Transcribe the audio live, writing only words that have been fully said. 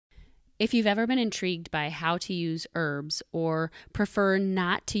If you've ever been intrigued by how to use herbs or prefer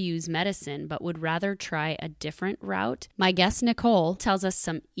not to use medicine but would rather try a different route, my guest Nicole tells us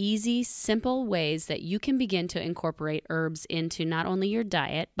some easy, simple ways that you can begin to incorporate herbs into not only your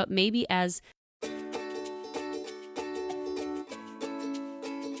diet, but maybe as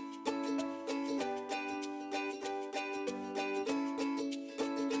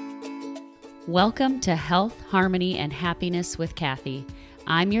Welcome to Health, Harmony, and Happiness with Kathy.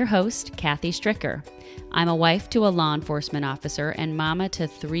 I'm your host, Kathy Stricker. I'm a wife to a law enforcement officer and mama to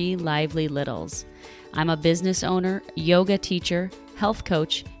 3 lively littles. I'm a business owner, yoga teacher, health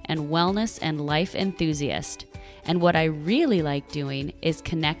coach, and wellness and life enthusiast. And what I really like doing is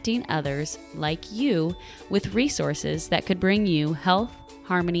connecting others like you with resources that could bring you health,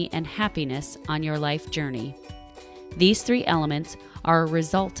 harmony, and happiness on your life journey. These 3 elements are a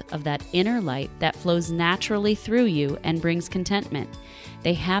result of that inner light that flows naturally through you and brings contentment.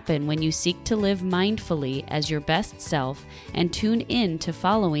 They happen when you seek to live mindfully as your best self and tune in to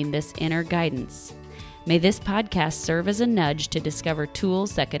following this inner guidance. May this podcast serve as a nudge to discover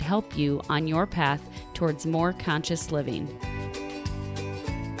tools that could help you on your path towards more conscious living.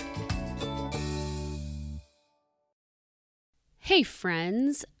 Hey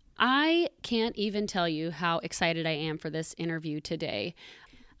friends, I can't even tell you how excited I am for this interview today.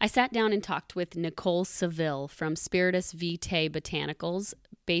 I sat down and talked with Nicole Saville from Spiritus Vitae Botanicals,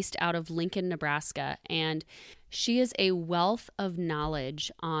 based out of Lincoln, Nebraska, and she is a wealth of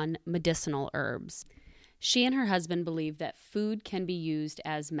knowledge on medicinal herbs. She and her husband believe that food can be used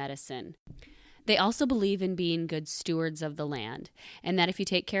as medicine. They also believe in being good stewards of the land, and that if you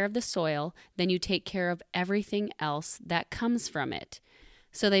take care of the soil, then you take care of everything else that comes from it.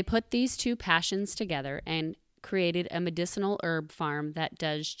 So they put these 2 passions together and created a medicinal herb farm that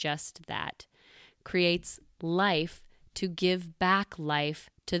does just that. Creates life to give back life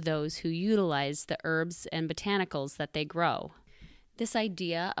to those who utilize the herbs and botanicals that they grow. This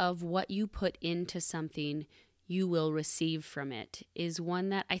idea of what you put into something, you will receive from it, is one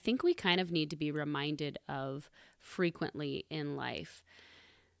that I think we kind of need to be reminded of frequently in life.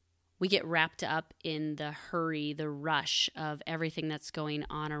 We get wrapped up in the hurry, the rush of everything that's going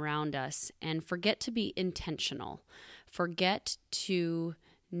on around us and forget to be intentional. Forget to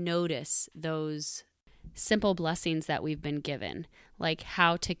notice those simple blessings that we've been given, like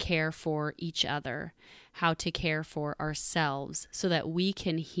how to care for each other, how to care for ourselves so that we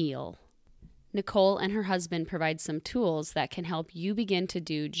can heal. Nicole and her husband provide some tools that can help you begin to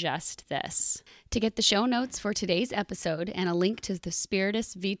do just this. To get the show notes for today's episode and a link to the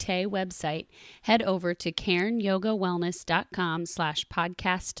Spiritus Vitae website, head over to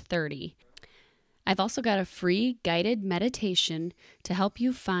KarenYogaWellness.com/podcast30. I've also got a free guided meditation to help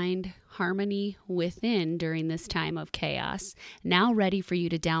you find harmony within during this time of chaos, now ready for you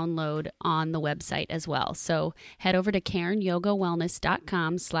to download on the website as well. So head over to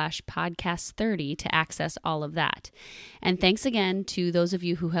KarenYogaWellness.com/podcast30 to access all of that. And thanks again to those of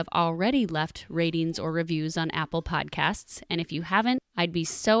you who have already left ratings or reviews on Apple Podcasts. And if you haven't, I'd be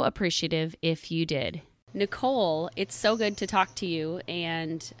so appreciative if you did. Nicole, it's so good to talk to you,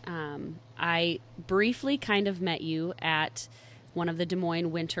 and I briefly kind of met you at one of the Des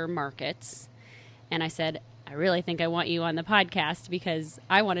Moines winter markets, and I said, I really think I want you on the podcast because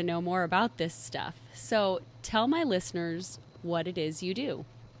I want to know more about this stuff. So tell my listeners what it is you do.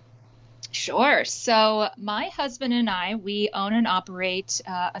 Sure. So my husband and I, we own and operate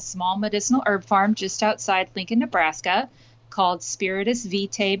a small medicinal herb farm just outside Lincoln, Nebraska, called Spiritus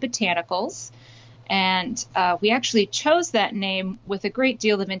Vitae Botanicals. And we actually chose that name with a great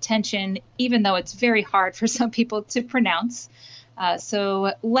deal of intention, even though it's very hard for some people to pronounce.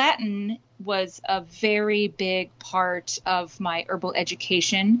 So Latin was a very big part of my herbal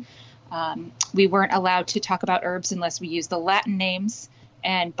education. We weren't allowed to talk about herbs unless we used the Latin names.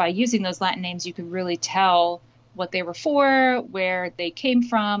 And by using those Latin names, you could really tell what they were for, where they came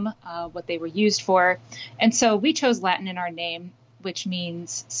from, what they were used for. And so we chose Latin in our name, which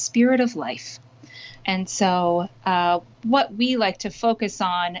means spirit of life. And so what we like to focus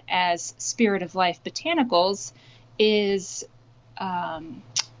on as Spirit of Life Botanicals is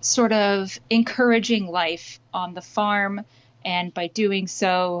sort of encouraging life on the farm. And by doing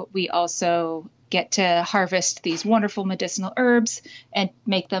so, we also get to harvest these wonderful medicinal herbs and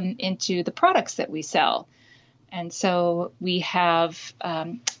make them into the products that we sell. And so we have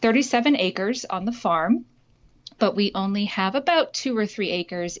 37 acres on the farm. But we only have about 2 or 3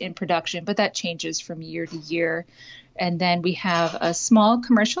 acres in production, but that changes from year to year. And then we have a small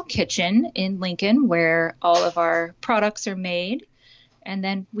commercial kitchen in Lincoln where all of our products are made. And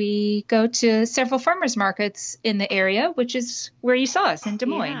then we go to several farmers markets in the area, which is where you saw us in Des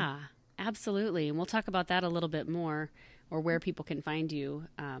Moines. Yeah, Absolutely. And we'll talk about that a little bit more, or where people can find you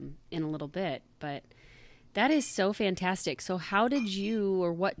in a little bit. But that is so fantastic. So how did you,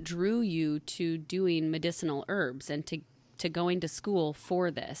 or what drew you to doing medicinal herbs and to going to school for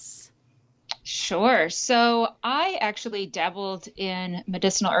this? Sure. So I actually dabbled in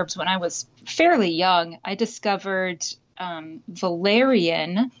medicinal herbs when I was fairly young. I discovered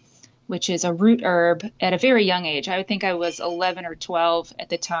valerian, which is a root herb, at a very young age. I think I was 11 or 12 at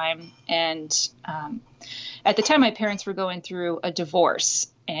the time. And at the time, my parents were going through a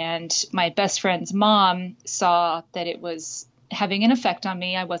divorce. And my best friend's mom saw that it was having an effect on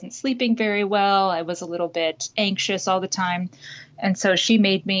me. I wasn't sleeping very well. I was a little bit anxious all the time. And so she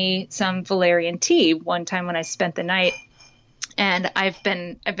made me some valerian tea one time when I spent the night. And I've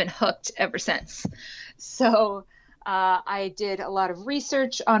been hooked ever since. So I did a lot of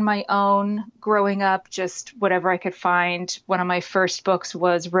research on my own growing up, just whatever I could find. One of my first books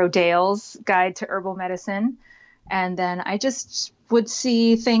was Rodale's Guide to Herbal Medicine. And then I just would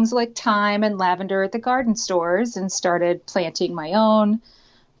see things like thyme and lavender at the garden stores and started planting my own.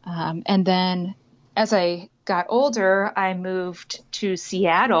 And then as I got older, I moved to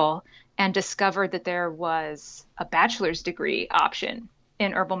Seattle and discovered that there was a bachelor's degree option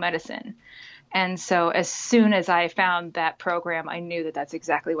in herbal medicine. And so as soon as I found that program, I knew that that's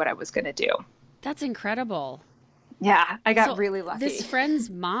exactly what I was going to do. That's incredible. Yeah, I got really lucky. This friend's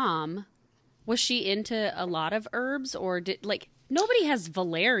mom, was she into a lot of herbs, or did, like, nobody has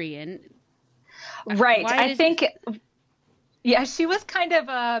valerian? Right. I think, yeah, she was kind of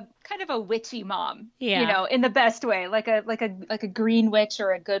a witchy mom, yeah, you know, in the best way, like a green witch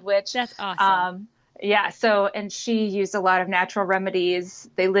or a good witch. That's awesome. Yeah. So, and she used a lot of natural remedies.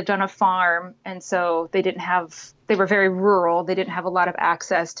 They lived on a farm. And so they were very rural. They didn't have a lot of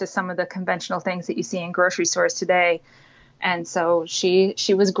access to some of the conventional things that you see in grocery stores today. And so she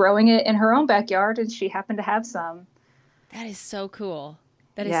was growing it in her own backyard, and she happened to have some. That is so cool.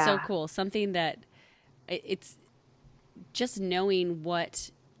 That is so cool. Something that it's just knowing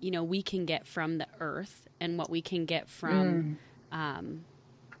what, we can get from the earth and what we can get from,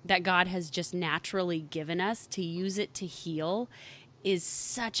 that God has just naturally given us to use it to heal is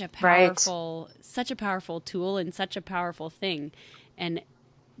such a powerful tool and such a powerful thing. And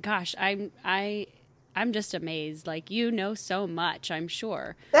gosh, I'm just amazed. Like, so much, I'm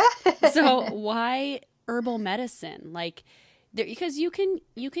sure. So why herbal medicine? Like, because you can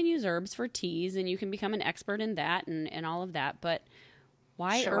use herbs for teas and you can become an expert in that and all of that. But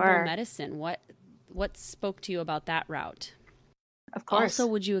why herbal medicine? What spoke to you about that route? Of course. Also,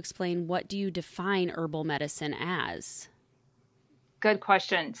 would you explain, what do you define herbal medicine as? Good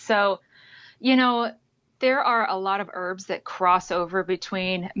question. So, there are a lot of herbs that cross over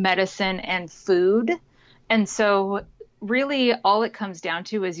between medicine and food. And so really all it comes down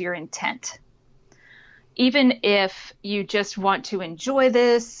to is your intent. Even if you just want to enjoy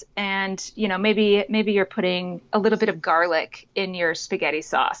this and, maybe you're putting a little bit of garlic in your spaghetti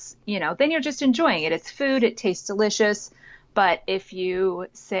sauce, then you're just enjoying it. It's food. It tastes delicious. But if you,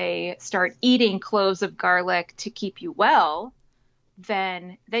 say, start eating cloves of garlic to keep you well,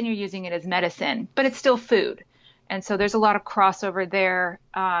 then you're using it as medicine, but it's still food. And so there's a lot of crossover there.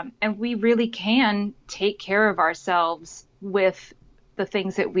 And we really can take care of ourselves with the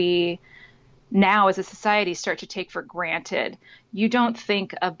things that we now as a society start to take for granted. You don't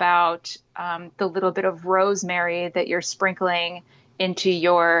think about the little bit of rosemary that you're sprinkling into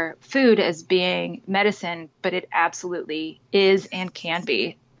your food as being medicine, but it absolutely is and can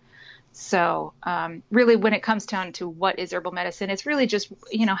be. So really, when it comes down to what is herbal medicine, it's really just,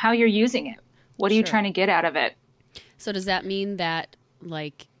 how you're using it. What are you trying to get out of it? So does that mean that,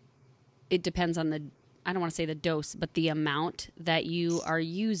 like, it depends on I don't want to say the dose, but the amount that you are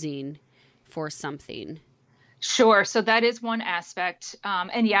using for something? Sure. So that is one aspect.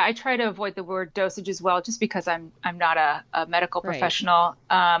 And yeah, I try to avoid the word dosage as well, just because I'm not a medical professional.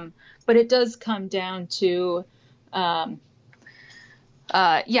 But it does come down to,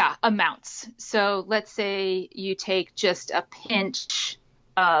 amounts. So let's say you take just a pinch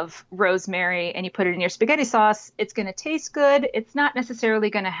of rosemary and you put it in your spaghetti sauce. It's going to taste good. It's not necessarily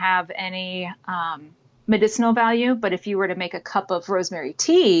going to have any medicinal value. But if you were to make a cup of rosemary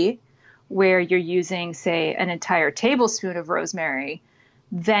tea, where you're using, say, an entire tablespoon of rosemary,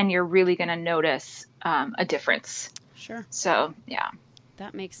 then you're really going to notice a difference. Sure. So, yeah.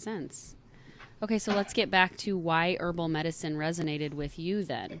 That makes sense. Okay, so let's get back to why herbal medicine resonated with you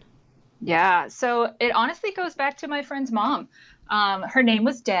then. Yeah, so it honestly goes back to my friend's mom. Her name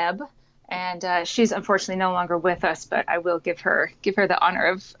was Deb, And she's unfortunately no longer with us, but I will give her the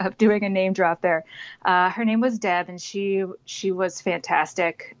honor of doing a name drop there. Her name was Deb, and she was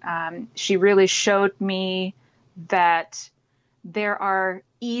fantastic. She really showed me that there are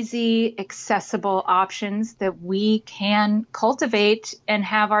easy, accessible options that we can cultivate and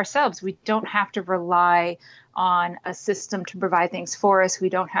have ourselves. We don't have to rely on a system to provide things for us. We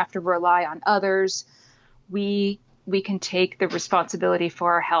don't have to rely on others. We can take the responsibility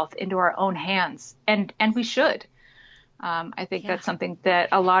for our health into our own hands, and we should. I think that's something that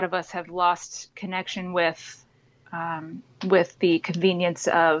a lot of us have lost connection with the convenience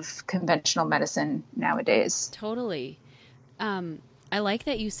of conventional medicine nowadays. Totally. I like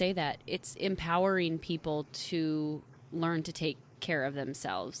that you say that. It's empowering people to learn to take care of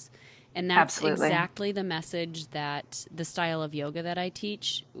themselves. And that's Absolutely. exactly the message that the style of yoga that I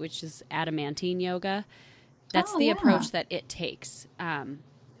teach, which is Adamantine Yoga, that's the approach that it takes.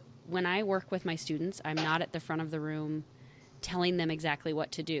 When I work with my students, I'm not at the front of the room telling them exactly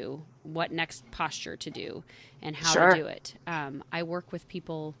what to do, what next posture to do, and how to do it. I work with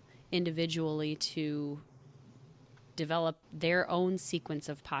people individually to develop their own sequence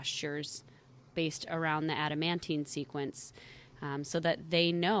of postures based around the adamantine sequence, so that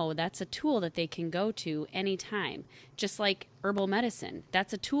they know that's a tool that they can go to anytime. Just like herbal medicine,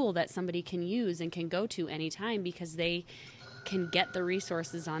 that's a tool that somebody can use and can go to anytime because they can get the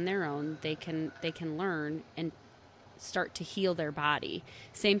resources on their own. They can learn and start to heal their body.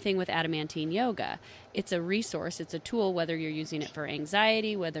 Same thing with Adamantine Yoga. It's a resource, it's a tool, whether you're using it for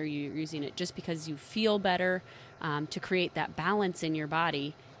anxiety, whether you're using it just because you feel better, to create that balance in your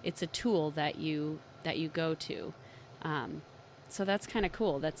body. It's a tool that you go to. So that's kind of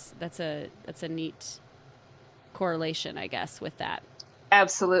cool. That's a neat correlation, I guess, with that.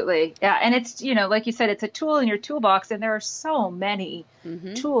 Absolutely. Yeah. And it's, like you said, it's a tool in your toolbox, and there are so many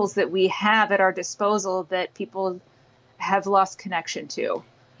tools that we have at our disposal that people have lost connection to.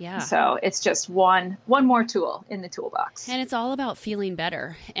 Yeah. So it's just one more tool in the toolbox. And it's all about feeling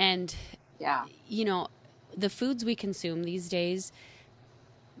better. And, yeah, the foods we consume these days,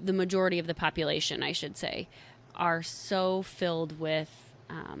 the majority of the population, I should say, are so filled with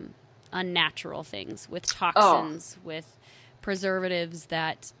unnatural things, with toxins, with preservatives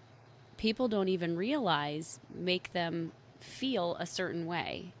that people don't even realize make them feel a certain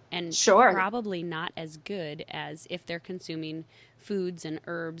way. And probably not as good as if they're consuming foods and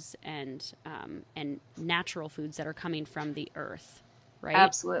herbs and natural foods that are coming from the earth, right?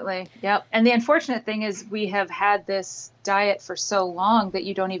 Absolutely. Yep. And the unfortunate thing is we have had this diet for so long that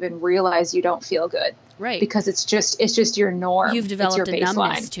you don't even realize you don't feel good. Right. Because it's just your norm. You've developed a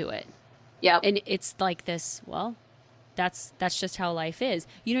numbness to it. Yep. And it's like this, that's just how life is.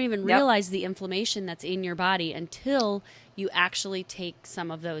 You don't even realize the inflammation that's in your body until you actually take some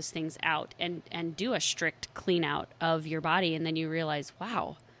of those things out and do a strict clean out of your body. And then you realize,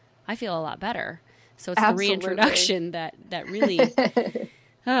 wow, I feel a lot better. So it's the reintroduction that really,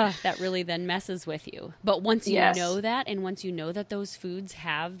 that really then messes with you. But once you know that, and once you know that those foods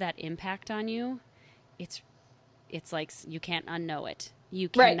have that impact on you, it's like you can't unknow it. You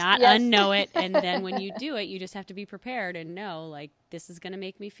cannot unknow it. And then when you do it, you just have to be prepared and know, like, this is going to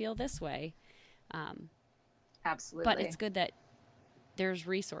make me feel this way. Absolutely. But it's good that there's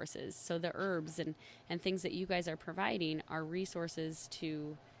resources. So the herbs and things that you guys are providing are resources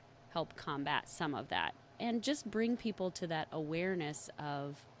to help combat some of that. And just bring people to that awareness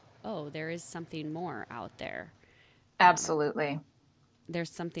of, there is something more out there. Absolutely.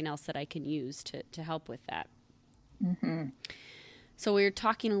 There's something else that I can use to help with that. Mm-hmm. So we were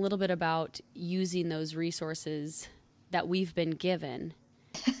talking a little bit about using those resources that we've been given.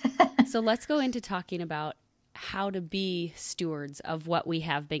 So let's go into talking about how to be stewards of what we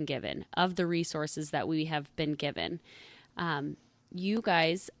have been given, of the resources that we have been given. You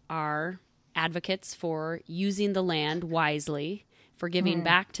guys are advocates for using the land wisely, for giving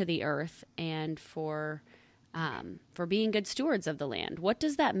back to the earth, and for being good stewards of the land. What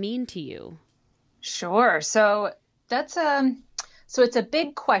does that mean to you? Sure. So that's So it's a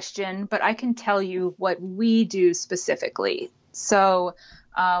big question, but I can tell you what we do specifically. So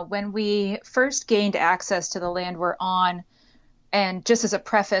when we first gained access to the land we're on, and just as a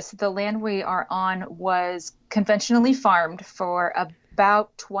preface, the land we are on was conventionally farmed for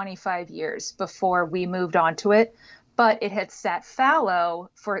about 25 years before we moved onto it, but it had sat fallow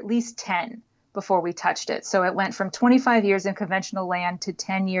for at least 10 before we touched it. So it went from 25 years in conventional land to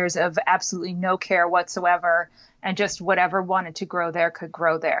 10 years of absolutely no care whatsoever, and just whatever wanted to grow there could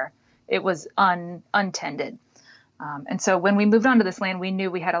grow there. It was untended. And so when we moved onto this land, we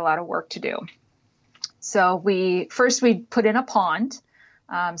knew we had a lot of work to do. So we put in a pond.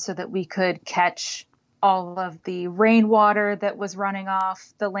 so that we could catch all of the rainwater that was running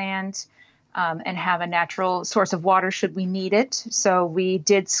off the land, and have a natural source of water should we need it. So we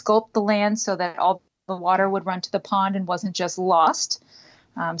did sculpt the land so that all the water would run to the pond and wasn't just lost.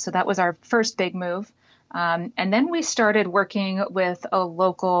 So that was our first big move. And then we started working with a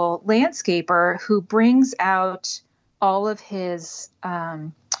local landscaper who brings out all of his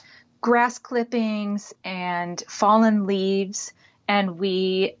grass clippings and fallen leaves, and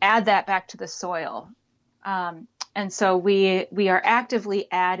we add that back to the soil. And so we are actively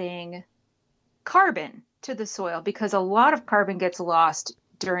adding carbon to the soil because a lot of carbon gets lost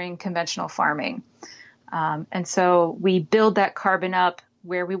during conventional farming. And so we build that carbon up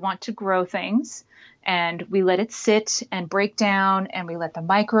where we want to grow things, and we let it sit and break down, and we let the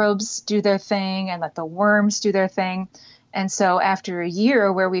microbes do their thing and let the worms do their thing. And so after a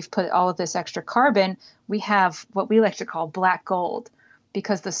year where we've put all of this extra carbon, we have what we like to call black gold,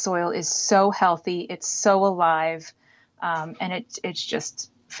 because the soil is so healthy, it's so alive, and it's just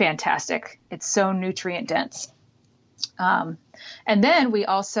fantastic. It's so nutrient dense. And then we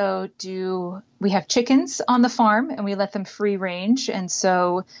also we have chickens on the farm, and we let them free range. And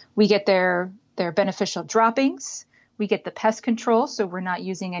so we get their beneficial droppings. We get the pest control, so we're not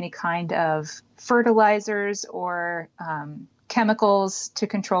using any kind of fertilizers or chemicals to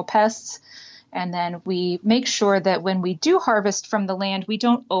control pests. And then we make sure that when we do harvest from the land, we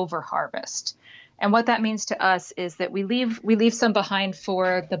don't over harvest. And what that means to us is that we leave some behind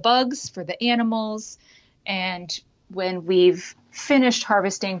for the bugs, for the animals. And when we've finished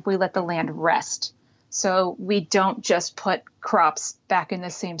harvesting, we let the land rest. So we don't just put crops back in the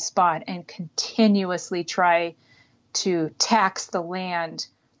same spot and continuously try to tax the land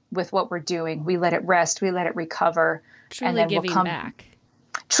with what we're doing. We let it rest, we let it recover. Truly giving back.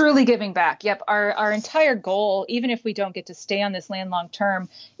 Truly giving back. Yep. Our entire goal, even if we don't get to stay on this land long term,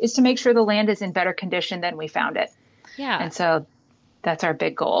 is to make sure the land is in better condition than we found it. Yeah. And so that's our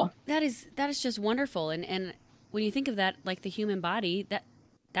big goal. That is just wonderful. And when you think of that, like the human body,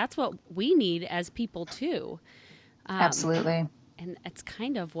 that's what we need as people too. Absolutely. And it's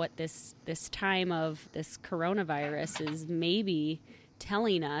kind of what this time of this coronavirus is maybe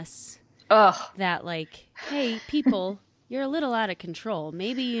telling us. That like, hey, people, you're a little out of control.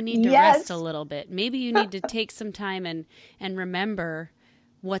 Maybe you need to rest a little bit. Maybe you need to take some time and remember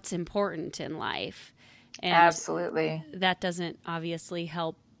what's important in life. And absolutely. That doesn't obviously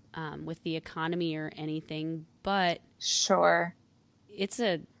help with the economy or anything, but sure, it's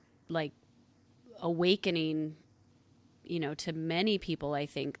a awakening, to many people, I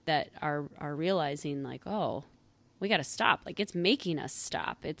think, that are realizing like, oh, we got to stop. Like, it's making us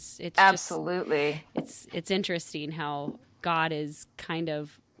stop. It's absolutely. It's interesting how God is kind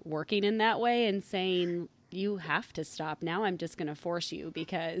of working in that way and saying, you have to stop. Now I'm just going to force you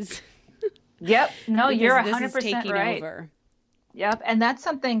because. Yep. No, because you're 100% this is taking right. over. Yep. And that's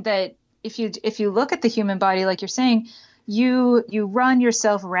something that if you look at the human body, like you're saying, you run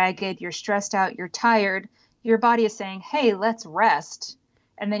yourself ragged, you're stressed out, you're tired. Your body is saying, hey, let's rest.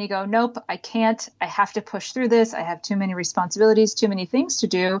 And then you go, nope, I can't. I have to push through this. I have too many responsibilities, too many things to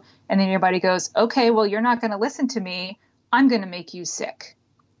do. And then your body goes, okay, well, you're not going to listen to me. I'm going to make you sick.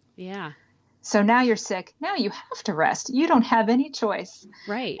 Yeah. So now you're sick. Now you have to rest. You don't have any choice.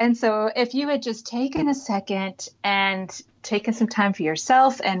 Right. And so if you had just taken a second and taken some time for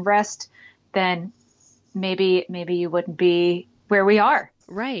yourself and rest, then maybe you wouldn't be where we are.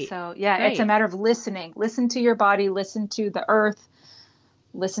 Right. So yeah, right. It's a matter of listening. Listen to your body, listen to the earth,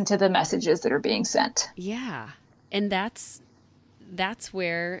 listen to the messages that are being sent. Yeah. And that's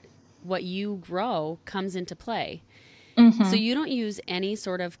where what you grow comes into play. Mm-hmm. So you don't use any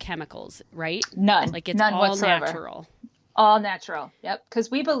sort of chemicals, right? None. Like it's None all whatsoever. natural. All natural. Yep.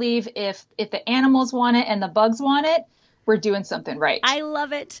 Because we believe if the animals want it and the bugs want it, we're doing something right. I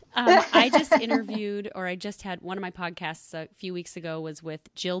love it. I just I just had one of my podcasts a few weeks ago was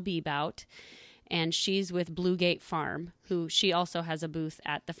with Jill Bebout, and she's with Blue Gate Farm, who she also has a booth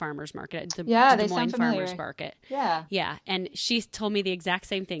at the farmers market, the Des Moines Farmers Market. Yeah. Yeah. And she told me the exact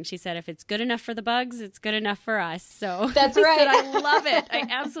same thing. She said, if it's good enough for the bugs, it's good enough for us. So that's right. I love it. I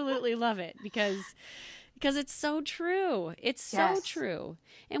absolutely love it because it's so true. It's so true.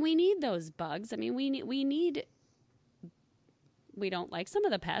 And we need those bugs. I mean, we don't like some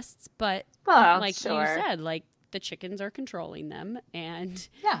of the pests, but you said, like the chickens are controlling them, and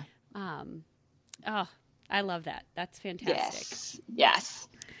I love that. That's fantastic. Yes.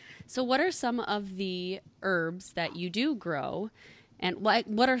 So what are some of the herbs that you do grow, and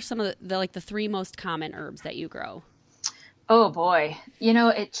what are some of the three most common herbs that you grow? Oh boy.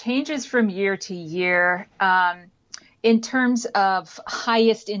 It changes from year to year. in terms of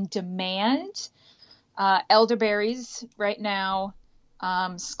highest in demand, elderberries right now,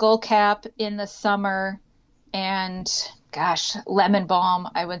 skullcap in the summer, and gosh, lemon balm,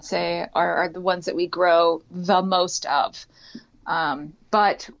 I would say, are the ones that we grow the most of.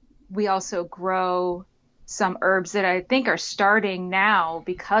 But we also grow some herbs that I think are starting now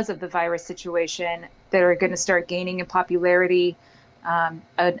because of the virus situation that are going to start gaining in popularity. An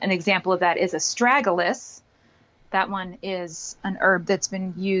example of that is astragalus. That one is an herb that's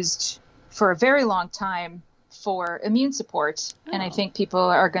been used for a very long time for immune support. Oh. And I think people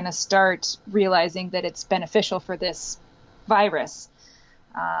are going to start realizing that it's beneficial for this virus.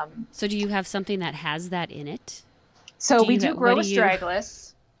 So do you have something that has that in it? So we do grow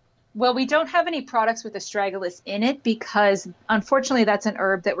astragalus. Well, we don't have any products with astragalus in it because, unfortunately, that's an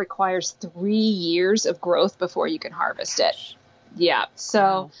herb that requires 3 years of growth before you can harvest it. Yeah.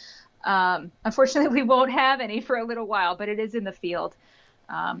 So, unfortunately, we won't have any for a little while, but it is in the field.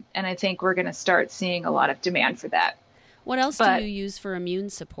 And I think we're going to start seeing a lot of demand for that. What else do you use for immune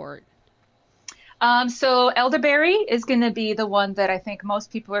support? So elderberry is going to be the one that I think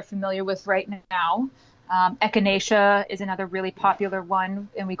most people are familiar with right now. Echinacea is another really popular one,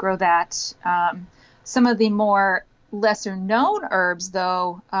 and we grow that. Some of the more lesser known herbs,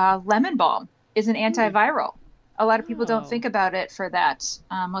 though, lemon balm is an antiviral. A lot of people don't think about it for that.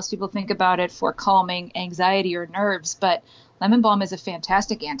 Most people think about it for calming anxiety or nerves, but lemon balm is a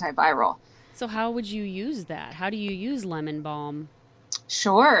fantastic antiviral. So how would you use that? How do you use lemon balm?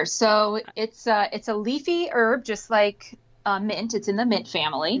 Sure. So it's a leafy herb, just like mint. It's in the mint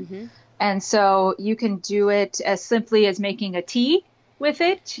family. Mm-hmm. And so you can do it as simply as making a tea with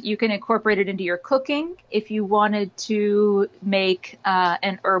it. You can incorporate it into your cooking. If you wanted to make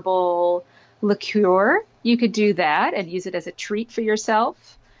an herbal liqueur, you could do that and use it as a treat for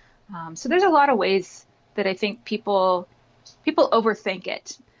yourself. So there's a lot of ways that I think people overthink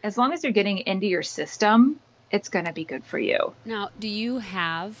it. As long as you're getting into your system, it's going to be good for you. Now, do you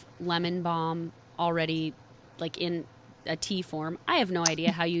have lemon balm already, like in a tea form? I have no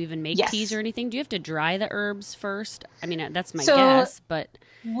idea how you even make teas or anything. Do you have to dry the herbs first? I mean, that's my guess, but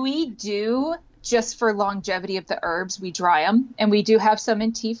we do, just for longevity of the herbs, we dry them, and we do have some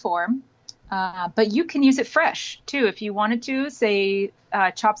in tea form. But you can use it fresh too if you wanted to. Say,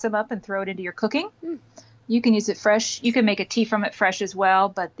 chop some up and throw it into your cooking. You can use it fresh. You can make a tea from it fresh as well,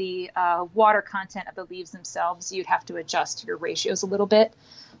 but the water content of the leaves themselves, you'd have to adjust your ratios a little bit.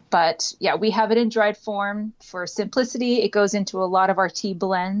 But yeah, we have it in dried form for simplicity. It goes into a lot of our tea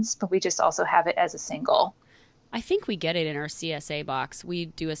blends, but we just also have it as a single. I think we get it in our CSA box. We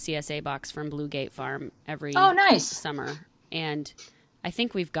do a CSA box from Blue Gate Farm every summer, and I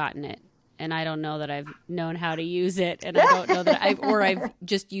think we've gotten it. And I don't know that I've known how to use it, and I don't know that I've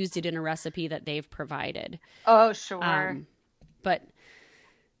just used it in a recipe that they've provided. Oh, sure. But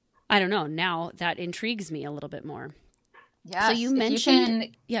I don't know. Now that intrigues me a little bit more. Yeah. So you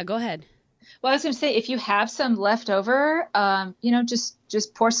mentioned, go ahead. Well, I was going to say, if you have some left over,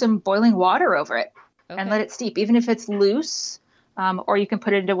 just pour some boiling water over it and let it steep, even if it's loose. Or you can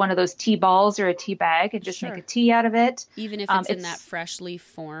put it into one of those tea balls or a tea bag and just make a tea out of it. Even if it's in that fresh leaf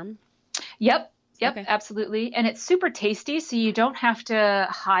form. Yep, okay. Absolutely. And it's super tasty, so you don't have to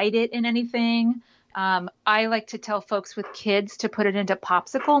hide it in anything. I like to tell folks with kids to put it into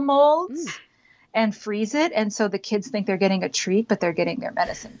popsicle molds and freeze it. And so the kids think they're getting a treat, but they're getting their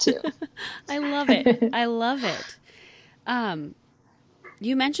medicine too. I love it. I love it.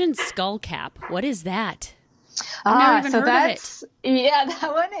 You mentioned skullcap. What is that? I've never even heard of it. Yeah,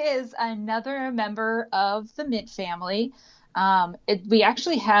 that one is another member of the mint family. We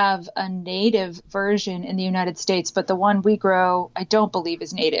actually have a native version in the United States, but the one we grow, I don't believe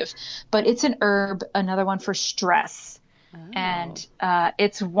is native, but it's an herb, another one for stress. Oh. And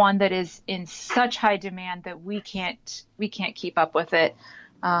it's one that is in such high demand that we can't keep up with it.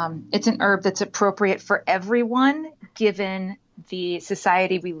 It's an herb that's appropriate for everyone, given the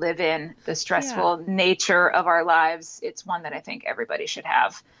society we live in, the stressful nature of our lives. It's one that I think everybody should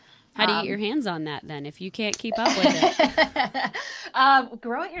have. How do you get your hands on that then if you can't keep up with it?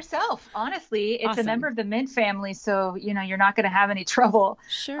 Grow it yourself. Honestly, it's a member of the mint family, so you're not going to have any trouble.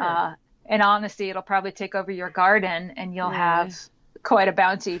 Sure. And honestly, it'll probably take over your garden and you'll have quite a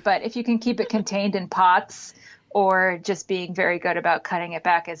bounty. But if you can keep it contained in pots or just being very good about cutting it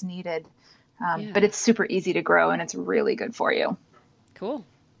back as needed. But it's super easy to grow and it's really good for you. Cool.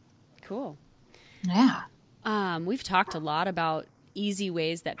 Yeah. We've talked a lot about easy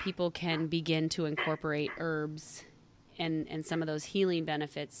ways that people can begin to incorporate herbs and some of those healing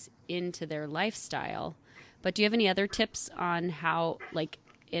benefits into their lifestyle. But do you have any other tips on how, like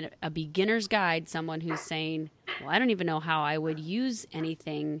in a beginner's guide, someone who's saying, Well, I don't even know how I would use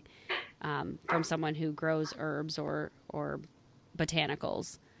anything from someone who grows herbs or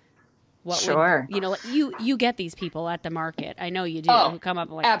botanicals. What Sure. would, you get these people at the market. I know you do, Oh, who come up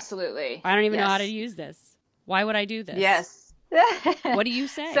and like, absolutely. I don't even know how to Yes. use this. Why would I do this? Yes. What do you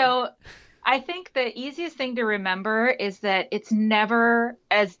say? So I think the easiest thing to remember is that it's never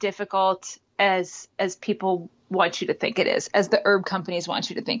as difficult as people want you to think it is, as the herb companies want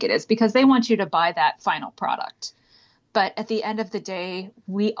you to think it is, because they want you to buy that final product. But at the end of the day,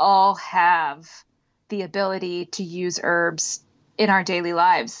 we all have the ability to use herbs in our daily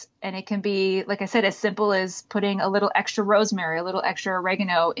lives. And it can be, like I said, as simple as putting a little extra rosemary, a little extra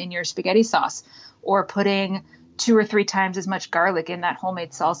oregano in your spaghetti sauce, or putting 2 or 3 times as much garlic in that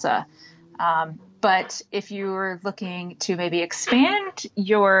homemade salsa. But if you're looking to maybe expand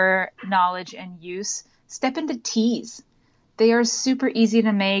your knowledge and use, step into teas. They are super easy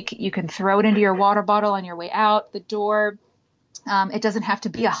to make. You can throw it into your water bottle on your way out the door. It doesn't have to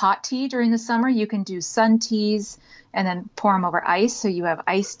be a hot tea during the summer. You can do sun teas and then pour them over ice. So you have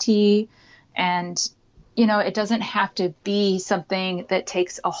iced tea. And, it doesn't have to be something that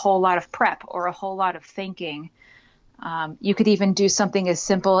takes a whole lot of prep or a whole lot of thinking. You could even do something as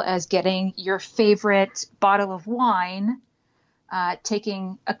simple as getting your favorite bottle of wine,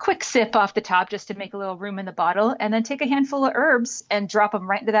 taking a quick sip off the top just to make a little room in the bottle, and then take a handful of herbs and drop them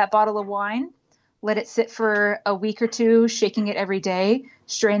right into that bottle of wine. Let it sit for a week or 2, shaking it every day,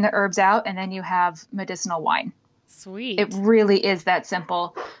 strain the herbs out, and then you have medicinal wine. Sweet. It really is that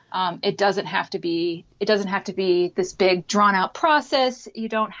simple. It doesn't have to be this big drawn out process. You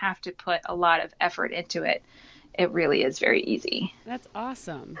don't have to put a lot of effort into it. It really is very easy. That's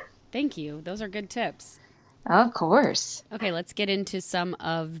awesome. Thank you. Those are good tips. Of course. Okay, let's get into some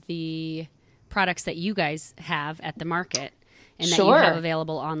of the products that you guys have at the market and that you have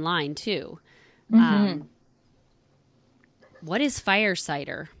available online too. Mm-hmm. What is fire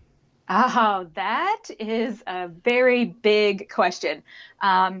cider? Oh, that is a very big question.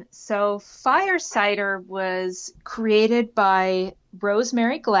 So fire cider was created by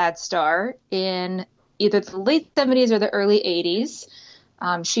Rosemary Gladstar in either the late 70s or the early 80s.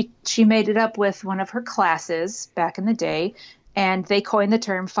 She made it up with one of her classes back in the day, and they coined the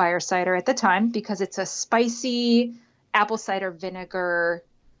term fire cider at the time because it's a spicy apple cider vinegar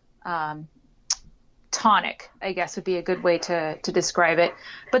tonic, I guess would be a good way to describe it.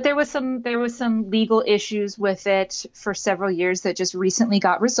 But there was some legal issues with it for several years that just recently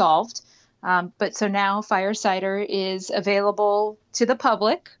got resolved. But so now fire cider is available to the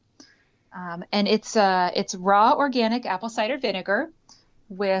public. And it's raw organic apple cider vinegar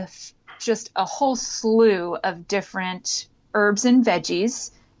with just a whole slew of different herbs and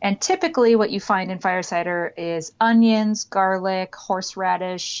veggies. And typically what you find in fire cider is onions, garlic,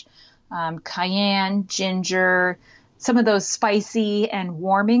 horseradish, cayenne, ginger, some of those spicy and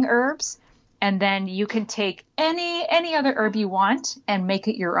warming herbs. And then you can take any other herb you want and make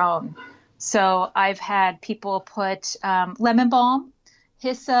it your own. So I've had people put lemon balm,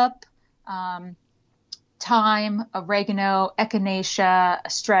 hyssop, thyme, oregano, echinacea,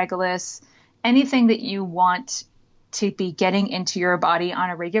 astragalus, anything that you want to be getting into your body on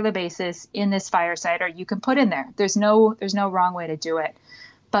a regular basis in this fire cider, you can put in there. There's no wrong way to do it.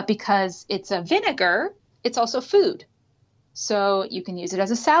 But because it's a vinegar, it's also food. So you can use it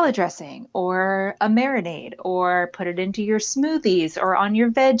as a salad dressing or a marinade or put it into your smoothies or on your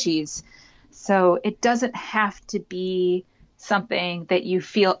veggies. So it doesn't have to be something that you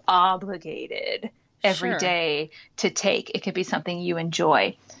feel obligated every day to take. It could be something you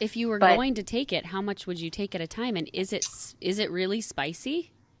enjoy. If you were going to take it, how much would you take at a time? And is it really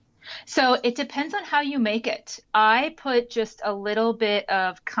spicy? So it depends on how you make it. I put just a little bit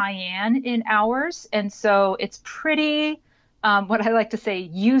of cayenne in ours. And so it's pretty, what I like to say,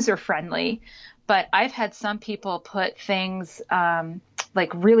 user friendly. But I've had some people put things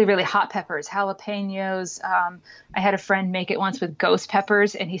like really, really hot peppers, jalapenos. I had a friend make it once with ghost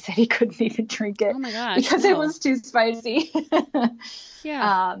peppers, and he said he couldn't even drink it because it was too spicy.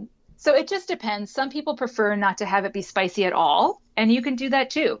 Yeah. So it just depends. Some people prefer not to have it be spicy at all, and you can do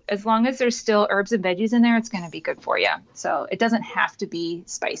that too. As long as there's still herbs and veggies in there, it's going to be good for you. So it doesn't have to be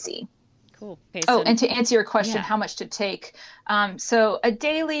spicy. Cool. Okay, and to answer your question, how much to take? So a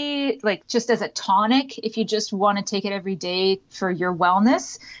daily, like just as a tonic, if you just want to take it every day for your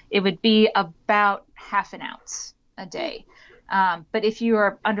wellness, it would be about half an ounce a day. But if you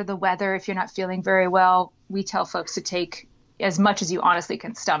are under the weather, if you're not feeling very well, we tell folks to take as much as you honestly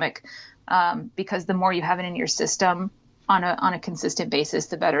can stomach, because the more you have it in your system on a consistent basis,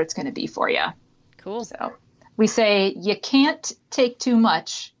 the better it's going to be for you. Cool. So we say you can't take too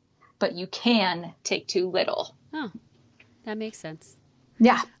much, but you can take too little. Oh, that makes sense.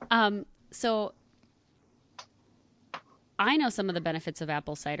 Yeah. So I know some of the benefits of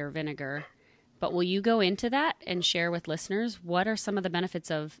apple cider vinegar, but will you go into that and share with listeners what are some of the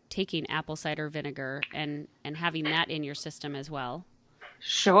benefits of taking apple cider vinegar and having that in your system as well?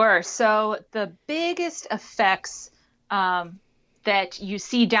 Sure. So the biggest effects that you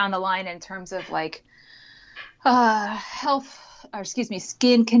see down the line in terms of like health, or excuse me,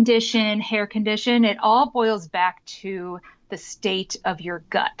 skin condition, hair condition, it all boils back to the state of your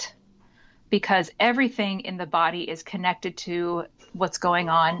gut, because everything in the body is connected to what's going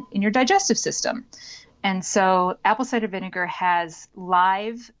on in your digestive system. And so apple cider vinegar has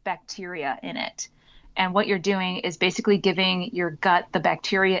live bacteria in it. And what you're doing is basically giving your gut the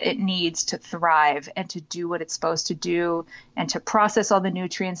bacteria it needs to thrive and to do what it's supposed to do and to process all the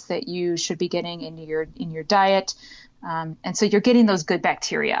nutrients that you should be getting in your diet. And so you're getting those good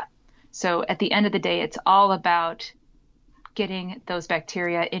bacteria. So at the end of the day, it's all about getting those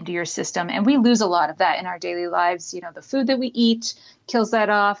bacteria into your system. And we lose a lot of that in our daily lives. You know, the food that we eat kills that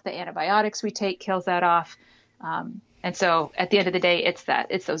off. The antibiotics we take kills that off. And so at the end of the day,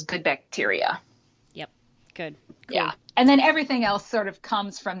 it's those good bacteria. Yep. Good. Cool. Yeah. And then everything else sort of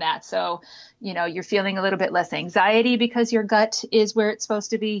comes from that. So, you know, you're feeling a little bit less anxiety because your gut is where it's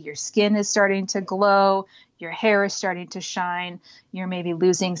supposed to be. Your skin is starting to glow. Your hair is starting to shine. You're maybe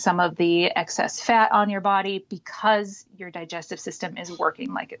losing some of the excess fat on your body because your digestive system is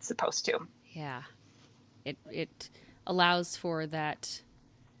working like it's supposed to. Yeah. It allows for that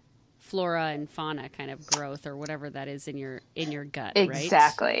flora and fauna kind of growth or whatever that is in your gut, right?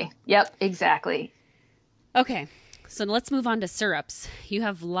 Exactly. Yep, exactly. Okay. So let's move on to syrups. You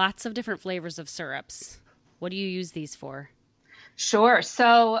have lots of different flavors of syrups. What do you use these for? Sure.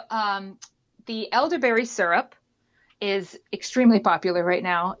 So the elderberry syrup is extremely popular right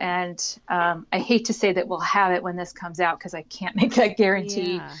now. And I hate to say that we'll have it when this comes out because I can't make that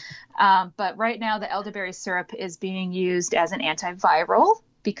guarantee. Yeah. But right now, the elderberry syrup is being used as an antiviral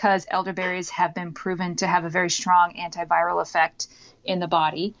because elderberries have been proven to have a very strong antiviral effect in the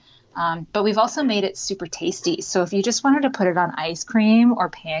body. But we've also made it super tasty. So if you just wanted to put it on ice cream or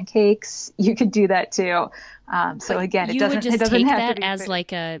pancakes, you could do that too. So again, it doesn't have to be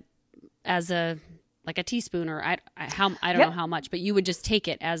as like a teaspoon, or I don't know how much, but you would just take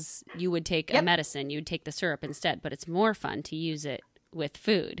it as you would take a medicine. You'd take the syrup instead, but it's more fun to use it with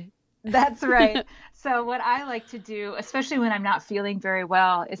food. That's right. So what I like to do, especially when I'm not feeling very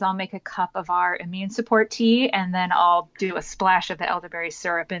well, is I'll make a cup of our immune support tea, and then I'll do a splash of the elderberry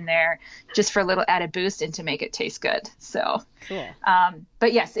syrup in there just for a little added boost and to make it taste good. So, cool.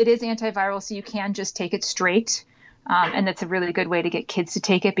 But yes, it is antiviral, so you can just take it straight. And that's a really good way to get kids to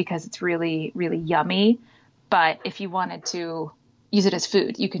take it because it's really, really yummy. But if you wanted to use it as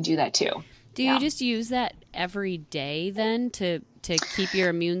food, you can do that too. Do you just use that every day then to keep your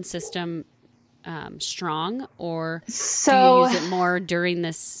immune system strong, or do you use it more during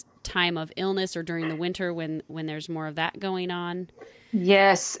this time of illness or during the winter when there's more of that going on?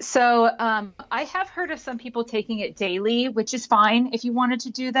 Yes. So I have heard of some people taking it daily, which is fine if you wanted to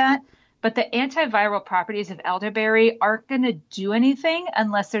do that. But the antiviral properties of elderberry aren't going to do anything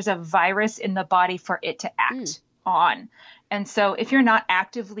unless there's a virus in the body for it to act on. And so if you're not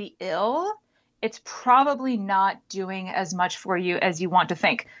actively ill, it's probably not doing as much for you as you want to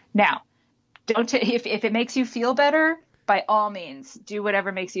think. Now, if it makes you feel better, by all means, do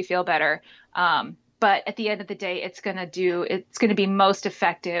whatever makes you feel better. But at the end of the day, it's going to be most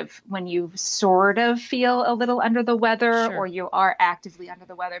effective when you sort of feel a little under the weather or you are actively under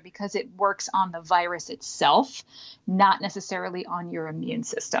the weather, because it works on the virus itself, not necessarily on your immune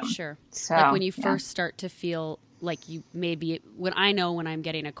system. Sure. So, like when you first start to feel like you when I'm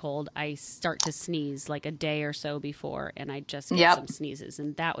getting a cold, I start to sneeze like a day or so before, and I just get some sneezes,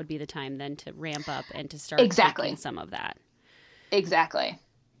 and that would be the time then to ramp up and to start taking some of that. Exactly.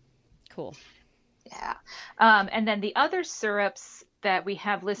 Cool. Yeah. And then the other syrups that we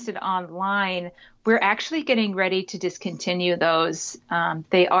have listed online, we're actually getting ready to discontinue those.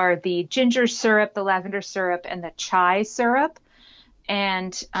 They are the ginger syrup, the lavender syrup, and the chai syrup.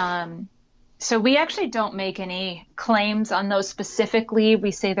 And so we actually don't make any claims on those specifically.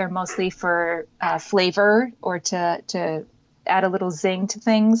 We say they're mostly for flavor or to add a little zing to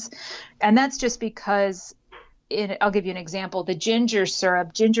things. And that's just because I'll give you an example. The ginger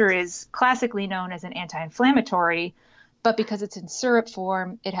syrup, ginger is classically known as an anti-inflammatory, but because it's in syrup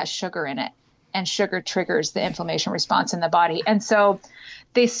form, it has sugar in it, and sugar triggers the inflammation response in the body. And so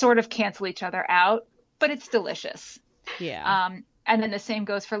they sort of cancel each other out, but it's delicious. Yeah. And then the same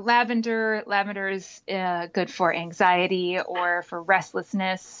goes for lavender. Lavender is good for anxiety or for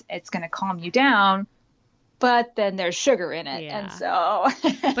restlessness. It's going to calm you down, but then there's sugar in it. Yeah. And so,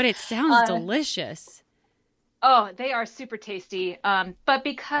 but it sounds delicious. Oh, they are super tasty. But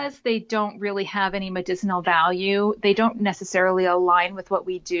because they don't really have any medicinal value, they don't necessarily align with what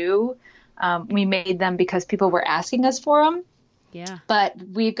we do. We made them because people were asking us for them. Yeah. But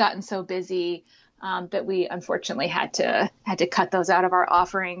we've gotten so busy that we unfortunately had to cut those out of our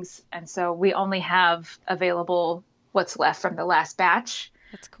offerings. And so we only have available what's left from the last batch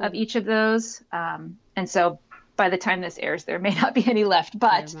of each of those. And so by the time this airs, there may not be any left,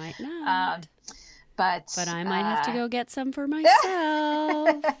 but there might not. But I might have to go get some for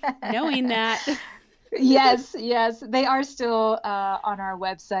myself, knowing that. Yes, they are still on our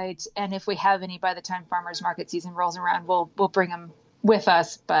website, and if we have any by the time farmers market season rolls around, we'll bring them with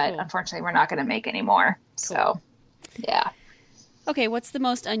us. But unfortunately, we're not going to make any more. Cool. So, yeah. Okay, what's the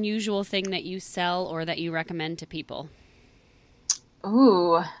most unusual thing that you sell or that you recommend to people?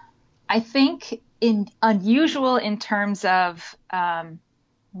 Ooh, I think unusual in terms of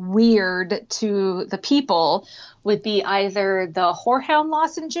weird to the people would be either the horehound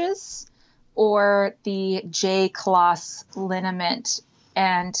lozenges or the J-Kloss liniment.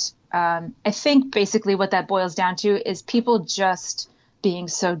 And I think basically what that boils down to is people just being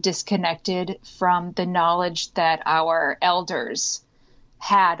so disconnected from the knowledge that our elders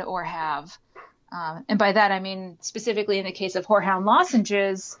had or have. And by that, I mean, specifically in the case of horehound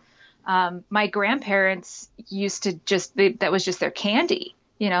lozenges, my grandparents used to that was just their candy.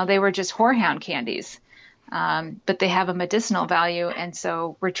 They were just horehound candies, but they have a medicinal value, and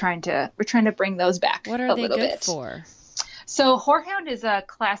so we're trying to bring those back. What are they good for? So horehound is a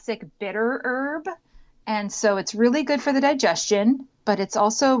classic bitter herb, and so it's really good for the digestion, but it's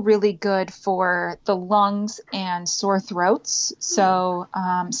also really good for the lungs and sore throats. So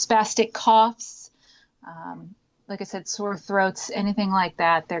spastic coughs, like I said, sore throats, anything like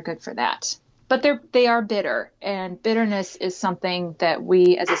that, they're good for that. But they are bitter, and bitterness is something that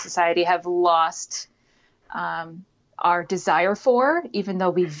we as a society have lost our desire for, even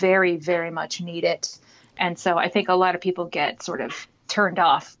though we very, very much need it. And so I think a lot of people get sort of turned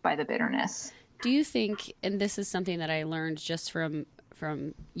off by the bitterness. Do you think, and this is something that I learned just from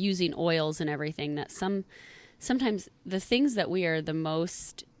using oils and everything, that sometimes the things that we are the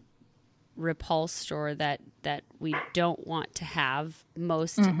most repulsed or that we don't want to have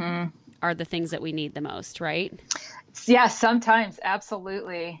most are the things that we need the most, right? Yeah, sometimes.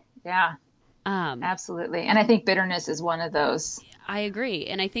 Absolutely. Yeah, absolutely. And I think bitterness is one of those. I agree.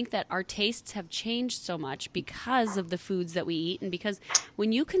 And I think that our tastes have changed so much because of the foods that we eat. And because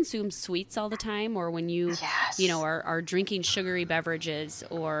when you consume sweets all the time, or when you, are drinking sugary beverages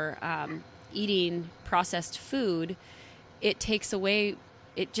or eating processed food, it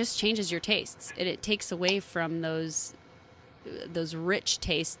just changes your tastes. It takes away from those rich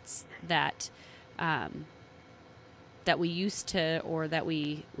tastes that we used to, or that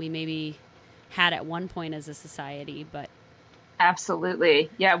we maybe had at one point as a society. But absolutely,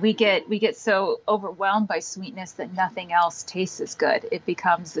 yeah, we get so overwhelmed by sweetness that nothing else tastes as good. It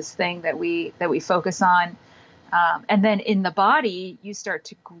becomes this thing that we focus on, and then in the body you start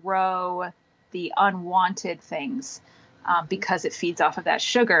to grow the unwanted things because it feeds off of that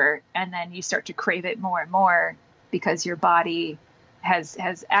sugar, and then you start to crave it more and more because your body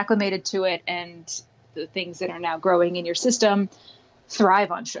has acclimated to it, and the things that are now growing in your system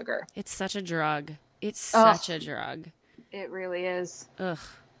thrive on sugar. It's such a drug. It's such a drug. It really is. Ugh.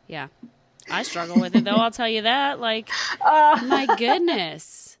 Yeah. I struggle with it though. I'll tell you that. Like, my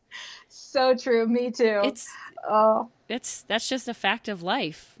goodness. So true. Me too. That's just a fact of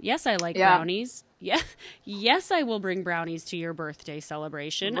life. Yes, I like brownies. Yeah. Yes, I will bring brownies to your birthday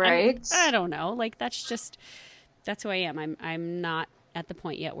celebration. Right. I don't know. Like, that's who I am. I'm not at the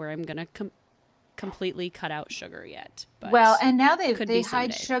point yet where I'm going to completely cut out sugar yet. But well, and now they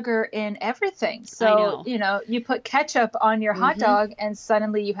hide sugar in everything. So, you put ketchup on your hot dog and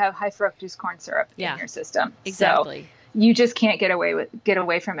suddenly you have high fructose corn syrup in your system. Exactly. So you just can't get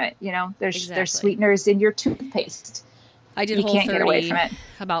away from it. There's sweeteners in your toothpaste. I did Whole 30 get away from it.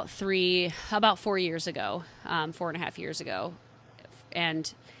 about 4 years ago, 4.5 years ago.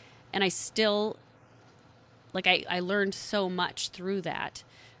 And I still, like, I learned so much through that.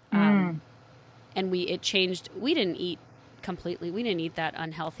 And it changed. We didn't eat completely. We didn't eat that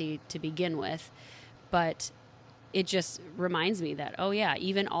unhealthy to begin with, but it just reminds me that, oh yeah,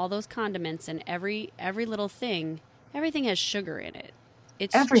 even all those condiments and every little thing, everything has sugar in it.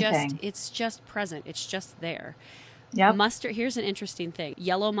 It's just present. It's just there. Yep. Mustard. Here's an interesting thing.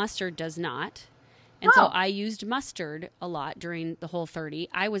 Yellow mustard does not. And so I used mustard a lot during the Whole 30.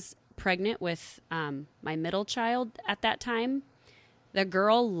 I was pregnant with my middle child at that time. The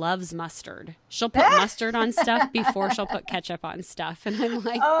girl loves mustard. She'll put mustard on stuff before she'll put ketchup on stuff. And I'm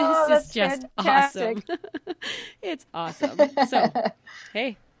like, this is just fantastic. awesome. It's awesome. So,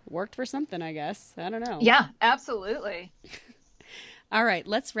 hey, worked for something, I guess. I don't know. Yeah, absolutely. All right,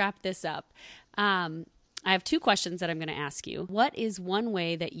 let's wrap this up. I have 2 questions that I'm going to ask you. What is one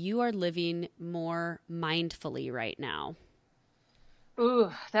way that you are living more mindfully right now?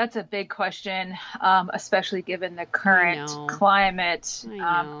 Ooh, that's a big question, especially given the current climate.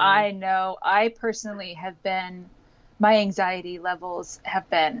 I know I personally have been, my anxiety levels have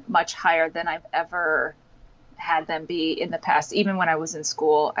been much higher than I've ever had them be in the past. Even when I was in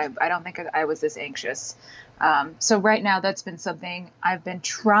school, I don't think I was this anxious. So right now, that's been something I've been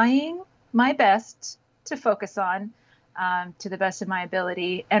trying my best to focus on to the best of my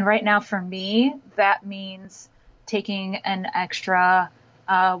ability. And right now, for me, that means taking an extra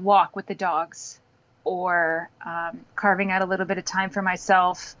walk with the dogs, or carving out a little bit of time for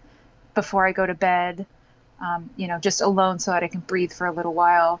myself before I go to bed, just alone so that I can breathe for a little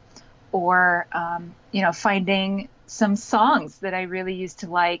while, or, finding some songs that I really used to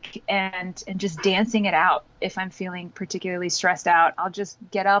like and just dancing it out. If I'm feeling particularly stressed out, I'll just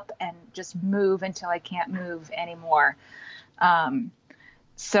get up and just move until I can't move anymore.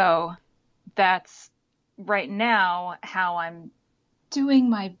 So that's right now how I'm doing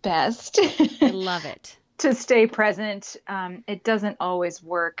my best. I love it. To stay present. It doesn't always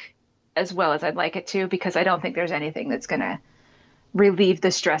work as well as I'd like it to, because I don't think there's anything that's going to relieve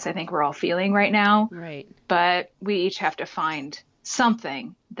the stress I think we're all feeling right now. Right. But we each have to find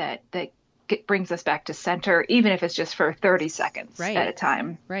something that brings us back to center, even if it's just for 30 seconds at a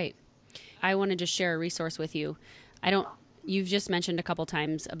time. Right. I want to just share a resource with you. You've just mentioned a couple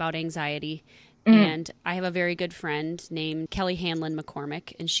times about anxiety. And I have a very good friend named Kelly Hanlon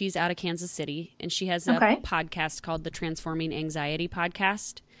McCormick, and she's out of Kansas City, and she has a podcast called the Transforming Anxiety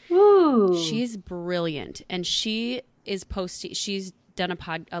Podcast. Ooh. She's brilliant, and she's done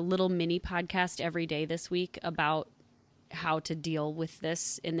a little mini podcast every day this week about how to deal with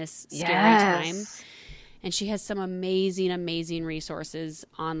this in this scary time. And she has some amazing, amazing resources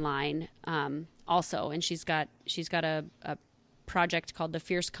online also. And she's got a project called the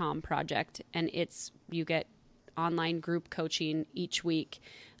Fierce Calm Project, and you get online group coaching each week,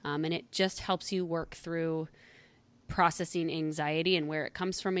 and it just helps you work through processing anxiety and where it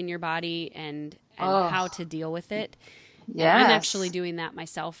comes from in your body and how to deal with it. Yeah, I'm actually doing that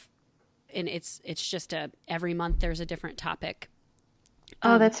myself, and it's just every month there's a different topic.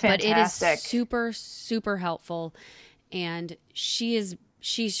 That's fantastic. But it is super, super helpful, and she's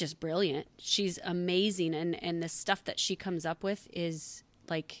just brilliant. She's amazing. And the stuff that she comes up with is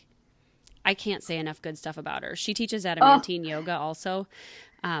like, I can't say enough good stuff about her. She teaches Adamantine Yoga also.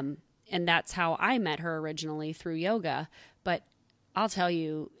 And that's how I met her originally, through yoga. But I'll tell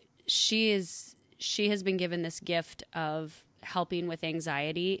you, she has been given this gift of helping with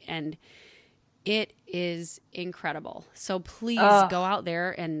anxiety, and it is incredible. So please go out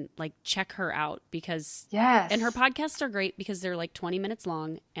there and check her out, because and her podcasts are great because they're 20 minutes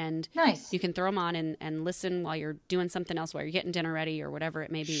long, and you can throw them on and listen while you're doing something else, while you're getting dinner ready or whatever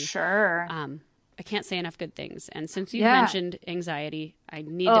it may be. Sure. I can't say enough good things. And since you've mentioned anxiety, I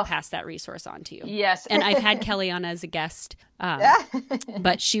need to pass that resource on to you. Yes. And I've had Kelly on as a guest,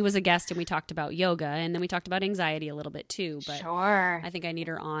 but she was a guest and we talked about yoga, and then we talked about anxiety a little bit too. But sure. I think I need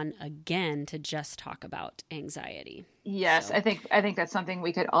her on again to just talk about anxiety. Yes. So, I think that's something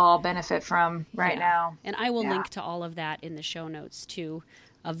we could all benefit from right now. And I will link to all of that in the show notes too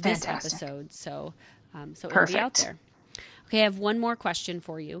of this episode. So it'll be out there. Okay, I have one more question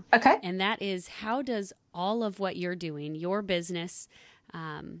for you. Okay. And that is, how does all of what you're doing, your business,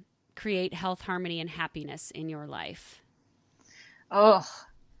 create health, harmony, and happiness in your life? Oh,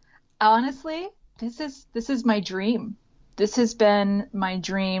 honestly, this is my dream. This has been my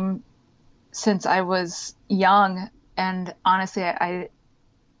dream since I was young. And honestly, I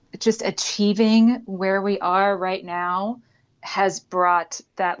just achieving where we are right now has brought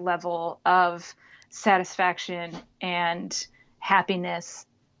that level of satisfaction and happiness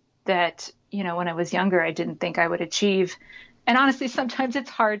that, when I was younger, I didn't think I would achieve. And honestly, sometimes it's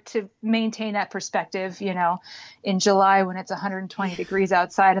hard to maintain that perspective, in July when it's 120 degrees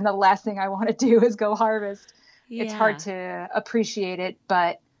outside and the last thing I want to do is go harvest. Yeah. It's hard to appreciate it,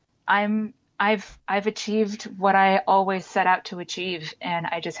 but I've achieved what I always set out to achieve, and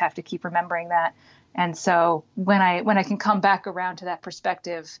I just have to keep remembering that. And so when I can come back around to that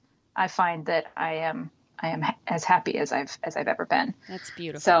perspective, I find that I am I am as happy as I've ever been. That's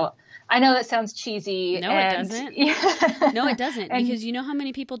beautiful. So I know that sounds cheesy. No, it doesn't. Yeah. No, it doesn't. Because you know how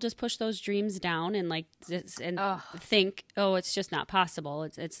many people just push those dreams down and think, oh, it's just not possible.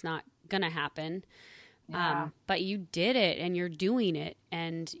 It's not going to happen. Yeah. But you did it, and you're doing it,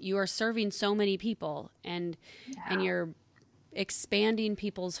 and you are serving so many people, and you're expanding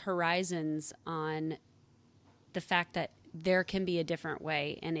people's horizons on the fact that there can be a different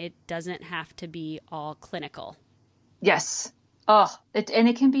way, and it doesn't have to be all clinical. Yes. And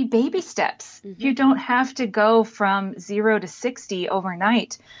it can be baby steps. Mm-hmm. You don't have to go from 0 to 60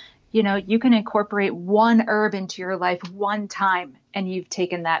 overnight. You can incorporate one herb into your life one time, and you've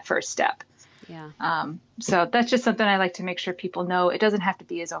taken that first step. Yeah. So that's just something I like to make sure people know. It doesn't have to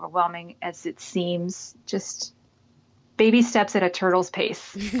be as overwhelming as it seems. Just baby steps at a turtle's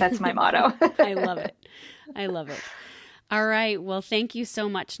pace. That's my motto. I love it. I love it. All right. Well, thank you so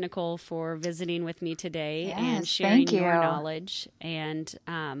much, Nicole, for visiting with me today and sharing your knowledge. And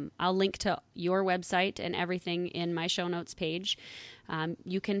I'll link to your website and everything in my show notes page.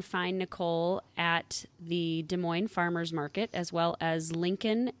 You can find Nicole at the Des Moines Farmers Market, as well as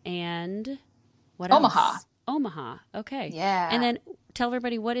Lincoln and Omaha. Else? Omaha. Okay. Yeah. And then tell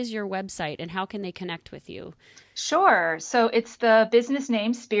everybody, what is your website and how can they connect with you? Sure. So it's the business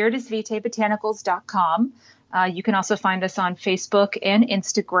name, spiritusvitaebotanicals.com. You can also find us on Facebook and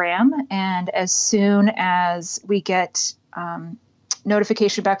Instagram. And as soon as we get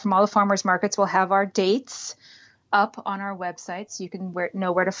notification back from all the farmers markets, we'll have our dates up on our website, so you can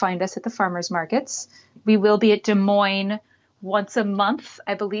know where to find us at the farmers markets. We will be at Des Moines once a month.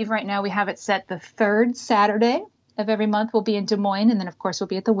 I believe right now we have it set the third Saturday of every month. We'll be in Des Moines, and then of course we'll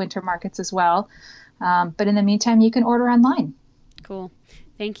be at the winter markets as well. But in the meantime, you can order online. Cool.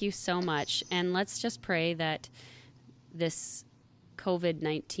 Thank you so much. And let's just pray that this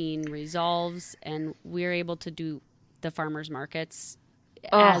COVID-19 resolves and we're able to do the farmers markets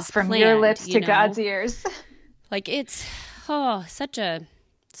as from planned, your lips to God's ears. Like it's such a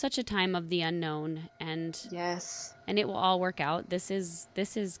time of the unknown, and yes, and it will all work out. This is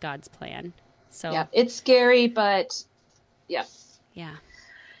God's plan. So yeah, it's scary, but yeah,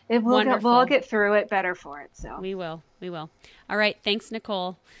 we'll all get through it better for it. So we will. All right, thanks,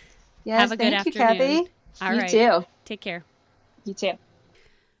 Nicole. Yes, have a good thank afternoon. You, Kathy. All right, too. Take care. You too.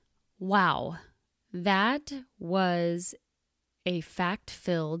 Wow, that was a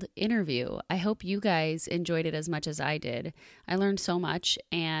fact-filled interview. I hope you guys enjoyed it as much as I did. I learned so much,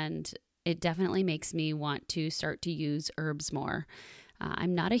 and it definitely makes me want to start to use herbs more.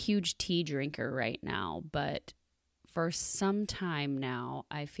 I'm not a huge tea drinker right now, but for some time now,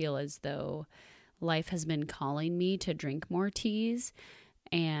 I feel as though life has been calling me to drink more teas,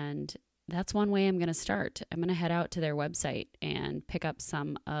 and that's one way I'm going to start. I'm going to head out to their website and pick up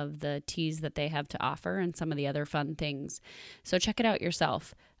some of the teas that they have to offer and some of the other fun things. So check it out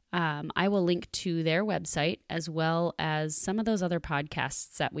yourself. I will link to their website as well as some of those other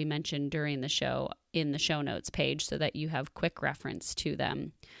podcasts that we mentioned during the show in the show notes page so that you have quick reference to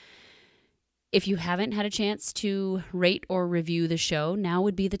them. If you haven't had a chance to rate or review the show, now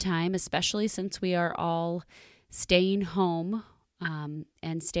would be the time, especially since we are all staying home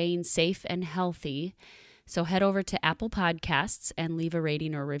and staying safe and healthy. So head over to Apple Podcasts and leave a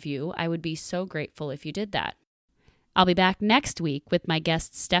rating or review. I would be so grateful if you did that. I'll be back next week with my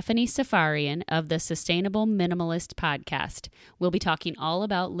guest Stephanie Safarian of the Sustainable Minimalist Podcast. We'll be talking all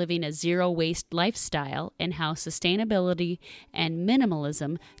about living a zero-waste lifestyle and how sustainability and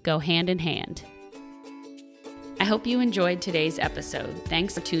minimalism go hand in hand. I hope you enjoyed today's episode.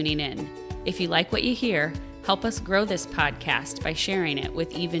 Thanks for tuning in. If you like what you hear, help us grow this podcast by sharing it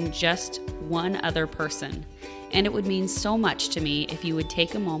with even just one other person. And it would mean so much to me if you would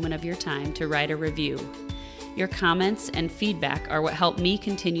take a moment of your time to write a review. Your comments and feedback are what help me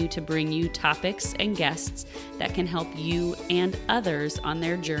continue to bring you topics and guests that can help you and others on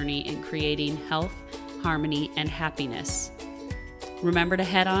their journey in creating health, harmony, and happiness. Remember to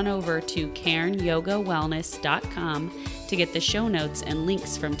head on over to CairnYogaWellness.com to get the show notes and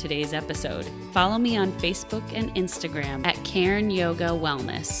links from today's episode. Follow me on Facebook and Instagram at Cairn Yoga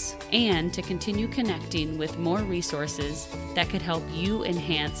Wellness, and to continue connecting with more resources that could help you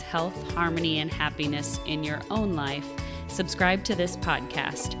enhance health, harmony, and happiness in your own life, subscribe to this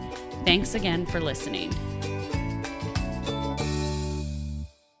podcast. Thanks again for listening.